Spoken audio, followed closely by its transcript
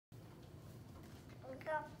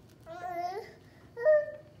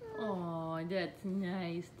Oh, that's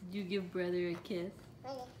nice. Did you give brother a kiss?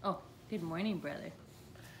 Oh, good morning, brother.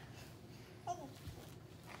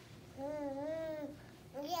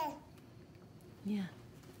 Yeah.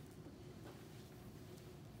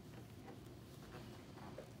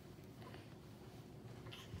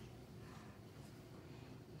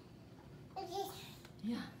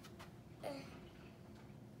 Yeah.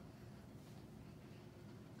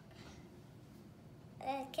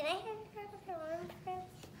 Can I have your arm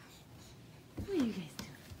first? What are you guys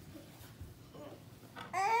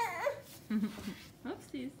doing?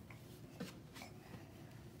 Oopsies.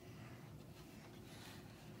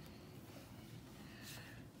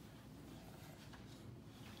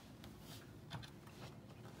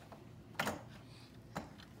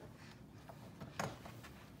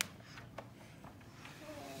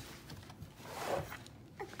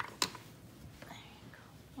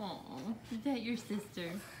 Oh, is that your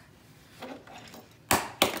sister?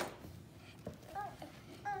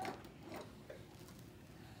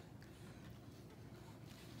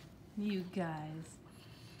 You guys.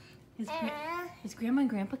 Is Grandma and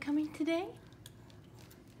Grandpa coming today?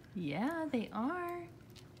 Yeah, they are.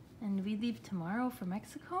 And we leave tomorrow for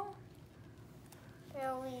Mexico?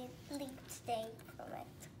 No, we leave today for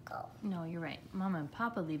Mexico. No, you're right. Mama and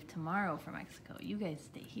Papa leave tomorrow for Mexico. You guys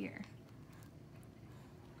stay here.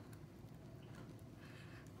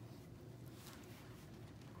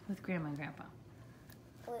 With Grandma and Grandpa.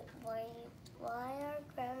 Why are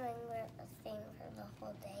Grandma and Grandpa staying for the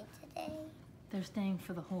whole day today? They're staying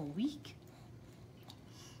for the whole week.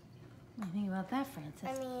 What do you think about that, Francis?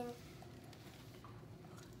 I mean,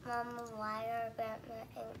 Mama, why are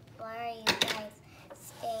you guys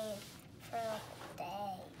staying for the whole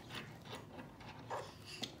day?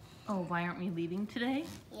 Oh, why aren't we leaving today?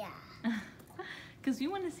 Yeah. Because we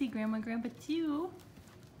want to see Grandma and Grandpa too.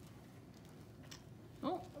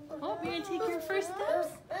 Oh, you're going to take your first step.